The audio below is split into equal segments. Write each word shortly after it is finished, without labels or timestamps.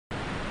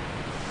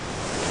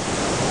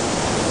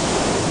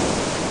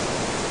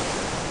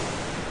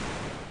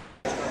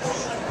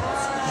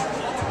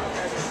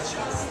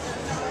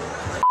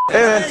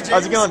Hey man,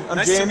 how's it going? I'm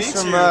nice James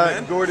from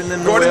Gordon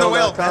and the Gordon the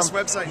Whale. Whale, best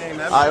website name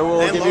ever. I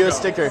will and give logo. you a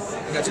sticker.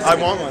 I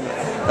want one.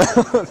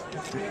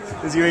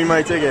 Because you earned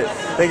my ticket.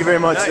 Thank you very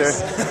much, nice.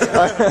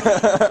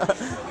 sir.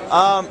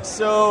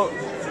 So,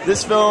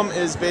 this film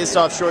is based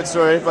off short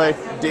story by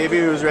Davey,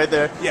 who was right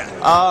there. Yeah.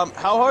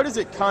 How hard is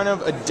it kind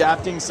of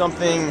adapting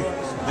something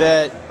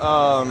that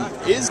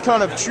is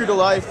kind of true to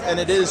life and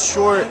it is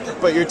short,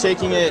 but you're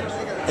taking it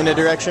in a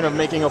direction of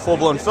making a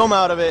full-blown film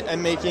out of it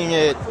and making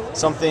it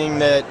something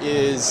that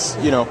is,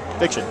 you know,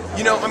 fiction?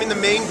 You know, I mean, the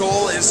main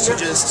goal is to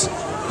just,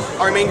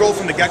 our main goal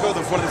from the get-go, one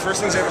of the first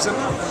things I ever said.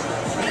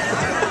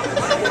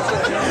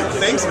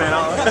 Thanks, man.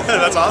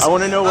 That's awesome. I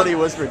want to know what he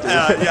whispered to you.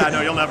 Yeah,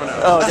 no, you'll never know.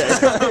 Oh,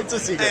 okay. It's a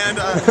secret. And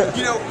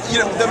you know,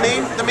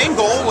 the main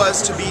goal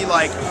was to be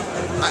like,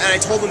 and I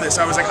told him this.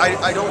 I was like,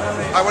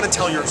 I want to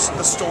tell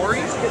the story,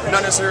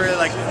 not necessarily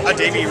like a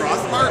Davey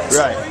Rothbart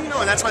story, right? You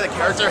know, and that's why the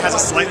character has a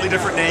slightly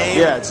different name.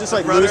 Yeah, it's just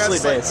like loosely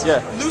based.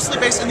 Yeah, loosely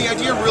based, and the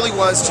idea really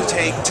was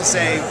to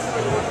say,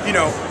 you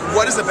know,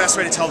 what is the best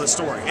way to tell this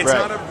story? It's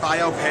not a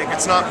biopic.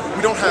 It's not.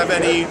 We don't have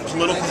any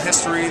political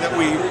history that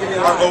we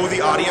owe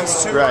the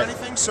audience to or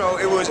anything. So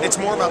it's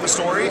more about the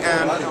story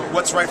and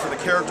what's right for the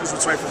characters,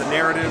 what's right for the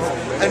narrative.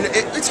 And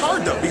it's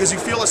hard though because you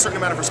feel a certain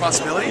amount of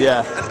responsibility.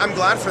 Yeah. And I'm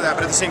glad for that,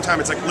 but at the same time,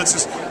 it's like let's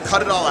just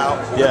cut it all out.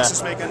 Yeah. Let's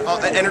just make an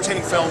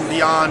entertaining film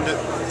beyond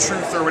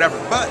truth or whatever.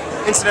 But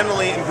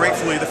incidentally and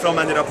gratefully, the film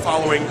ended up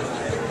following.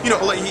 You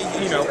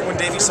know, when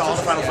Davey saw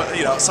the final,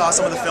 saw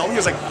some of the film, he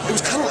was like, it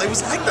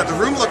was like that. The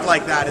room looked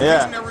like that, and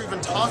we've never even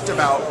talked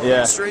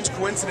about strange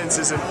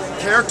coincidences and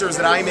characters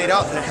that I made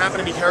up that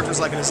happened to be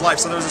characters like in his life.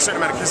 So there was a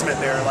certain amount of kismet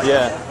there,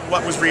 like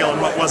what was real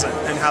and what wasn't,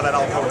 and how that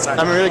all coincided.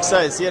 I'm really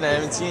excited to see it. I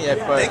haven't seen it yet,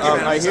 but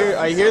I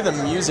hear the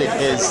music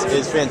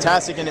is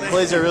fantastic, and it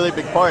plays a really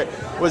big part.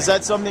 Was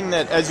that something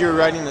that, as you were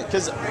writing,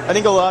 because I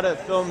think a lot of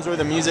films where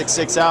the music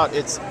sticks out,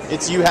 it's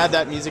you had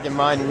that music in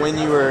mind when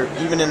you were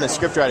even in the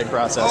script writing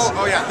process.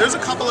 Oh yeah. There's a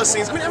couple of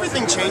scenes. I mean,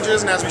 everything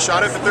changes, and as we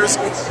shot it, but there's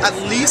at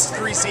least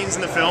 3 scenes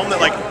in the film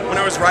that, like, when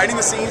I was writing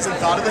the scenes and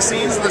thought of the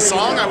scenes, the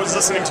song I was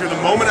listening to the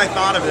moment I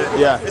thought of it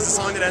is the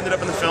song that ended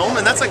up in the film,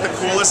 and that's like the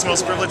coolest,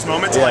 most privileged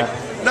moment to like.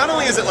 Not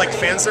only is it like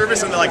fan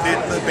service and like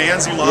the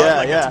bands you love,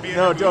 to be in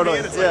a movie,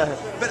 and it's like,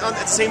 but at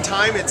the same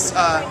time, it's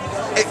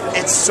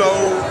so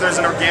there's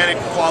an organic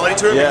quality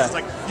to it. Because it's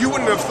like you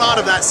wouldn't have thought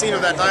of that scene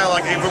of that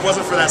dialogue if it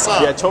wasn't for that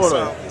song. Yeah,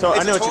 totally. So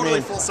I know what you mean. It's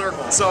totally full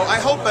circle. So I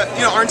hope that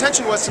our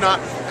intention was to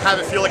not have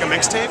it feel like a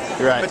mixtape,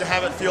 but to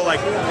have it feel like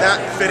that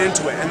fit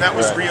into it, and that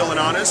was real and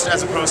honest,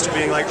 as opposed to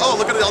being like, oh,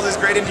 look at all these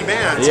great indie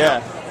bands.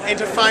 Yeah. And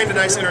to find a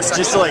nice intersection.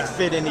 Just to like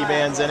fit indie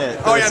bands in it.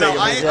 Oh yeah, no,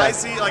 I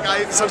see,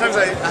 like sometimes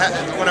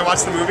when I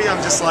watch the movie,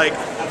 I'm just like,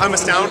 I'm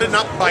astounded,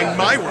 not by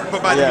my work,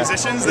 but by the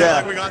musicians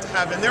that like we got to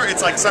have in there.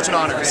 It's like such an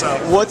honor, so.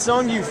 What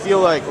song do you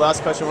feel like,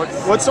 last question,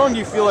 what song do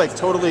you feel like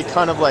totally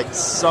kind of like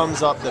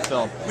sums up the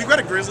film? We've got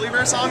a Grizzly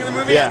Bear song in the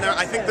movie, and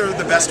I think they're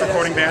the best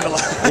recording band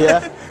alive.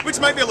 Yeah. Which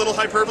might be a little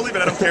hyperbole,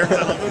 but I don't care because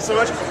I love them so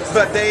much.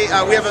 But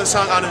we have a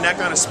song, On a Neck,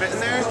 On a Spit in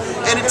there,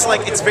 and it's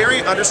like, it's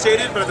very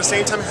understated, but at the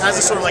same time it has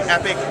a sort of like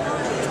epic,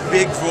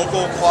 big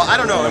vocal quality. I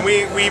don't know, and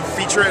we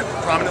feature it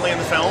prominently in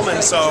the film,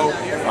 and so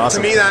to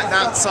me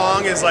that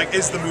song is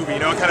the movie,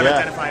 kind of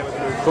identify it with the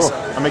movie. Cool.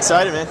 So. I'm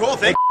excited, man. Cool,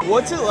 thank you.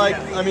 What's it like?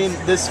 I mean,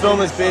 this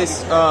film is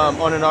based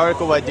on an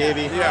article by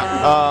Davey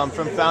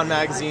from Found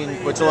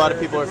Magazine, which a lot of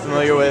people are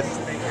familiar with.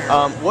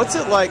 What's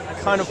it like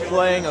kind of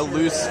playing a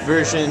loose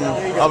version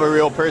of a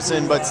real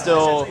person, but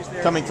still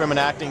coming from an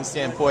acting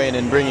standpoint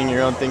and bringing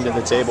your own thing to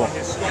the table?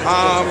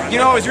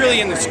 It was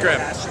really in the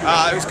script.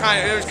 It was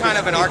kind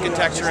of an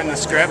architecture in the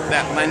script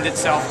that lent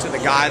itself to the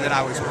guy that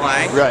I was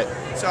playing. Right.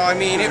 So I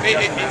mean,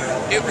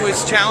 it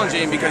was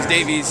challenging because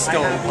Davey's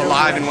still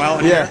alive and well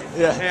here.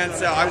 Yeah. And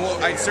so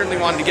I certainly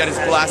wanted to get his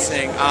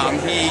blessing.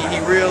 He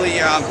really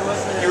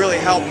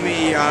helped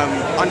me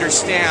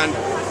understand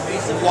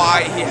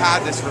why he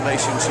had this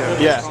relationship,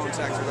 this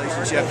phone-sex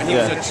relationship, and he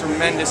was a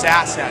tremendous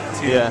asset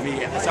to me.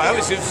 So it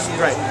was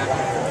great.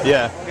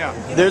 Yeah.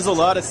 There's a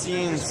lot of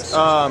scenes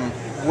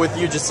with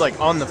you just like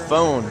on the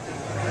phone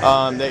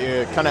that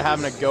you're kind of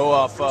having to go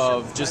off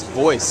of just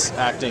voice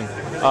acting.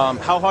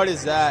 How hard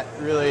is that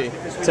really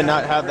to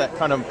not have that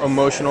kind of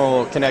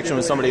emotional connection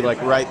with somebody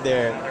like right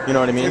there? You know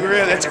what I mean?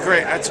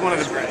 That's one of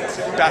the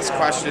best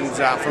questions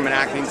from an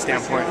acting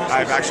standpoint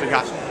I've actually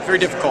got. Very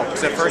difficult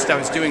because at first I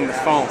was doing the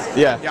phone,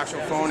 the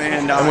actual phone,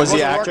 and was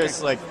the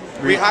actress like?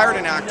 We hired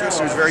an actress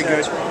who was very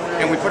good,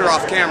 and we put her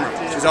off camera.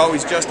 She was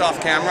always just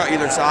off camera,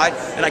 either side,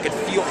 and I could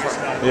feel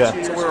her. Yeah.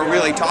 So we were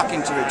really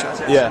talking to each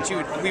other. Yeah.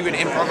 We would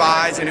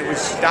improvise, and it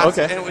was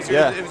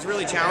it was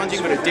really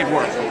challenging, but it did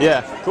work.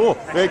 Yeah. Cool.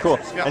 Very cool.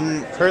 Yeah.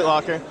 And Hurt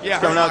Locker.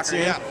 Coming out soon.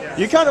 Yeah.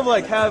 You kind of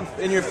like have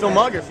in your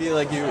filmography,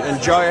 like you and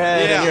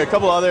Jarhead and a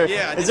couple other.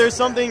 Yeah. Is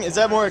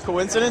that more a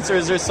coincidence, or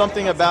is there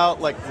something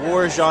about like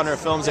war genre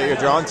films that you're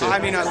drawn to? I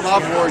mean, I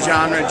love war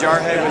genre.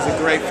 Jarhead was a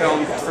great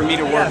film for me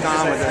to work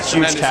on with a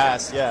huge cast.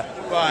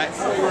 but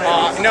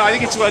no, I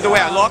think it's the way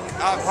I look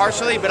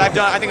partially. But I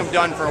think I'm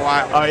done for a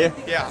while. Oh yeah.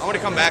 Yeah, I want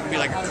to come back and be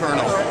like a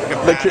colonel.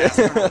 Like a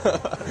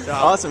so,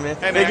 awesome, man.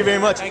 Hey, Thank you very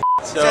much.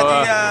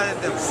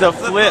 So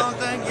Flip.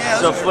 Yeah,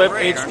 so Flip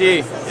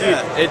HD.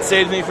 Yeah. Dude, it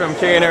saves me from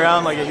carrying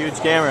around like a huge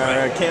camera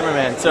or a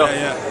cameraman. So,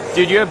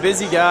 dude, you're a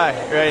busy guy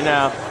right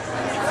now.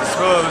 I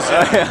suppose.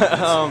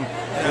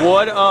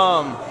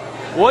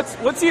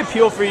 What's the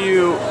appeal for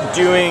you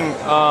doing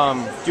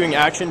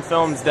action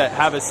films that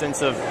have a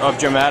sense of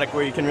dramatic,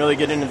 where you can really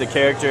get into the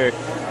character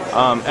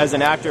as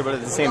an actor, but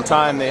at the same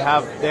time they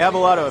have a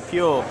lot of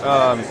appeal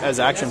as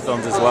action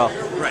films as well.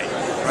 Right.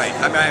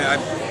 I mean,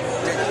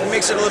 it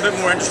makes it a little bit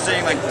more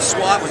interesting. Like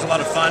SWAT was a lot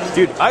of fun.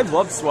 Dude, I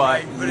love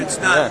SWAT. Right, but it's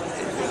not.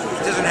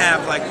 It doesn't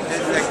have like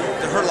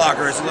the Hurt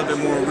Locker is a little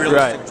bit more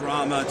realistic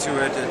drama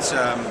to it. It's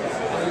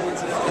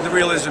the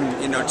realism,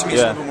 you know, to me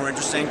is a little bit more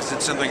interesting because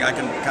it's something I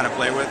can kind of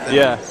play with. And,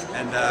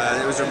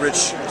 and it was a rich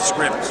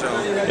script, so.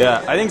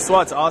 Yeah, I think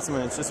SWAT's awesome,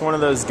 and it's just one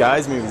of those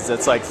guys movies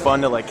that's like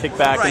fun to like kick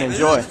back and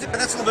enjoy.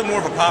 That's a little bit more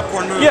of a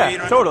popcorn movie. Yeah, you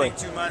don't totally. have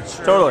to think too much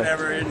or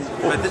whatever.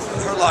 But this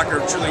Hurt Locker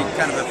truly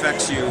kind of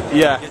affects you.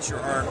 Yeah. Gets your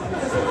heart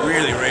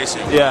really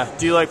racing. Yeah.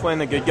 Do you like playing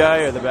the good guy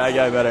or the bad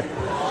guy better?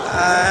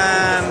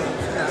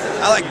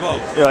 I like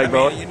both. You like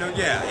both? You know,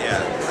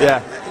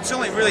 yeah. It's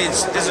only really,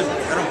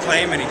 I don't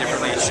play him any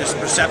differently. It's just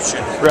perception.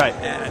 Right.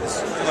 And I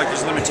just feel like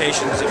there's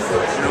limitations if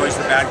you're always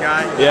the bad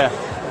guy. Yeah.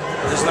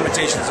 There's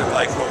limitations of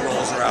like what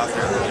roles are out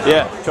there.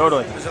 Yeah,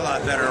 totally. There's a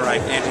lot better like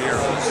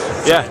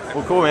anti-heroes. Yeah,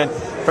 well, cool, man.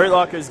 Hurt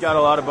Locker's got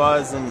a lot of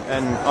buzz and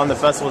on the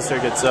festival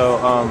circuit, so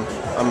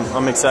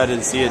I'm excited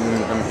to see it.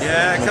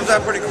 Yeah, it comes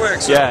out pretty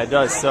quick. So yeah, it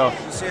does. So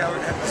we'll see how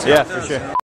it yeah, for sure.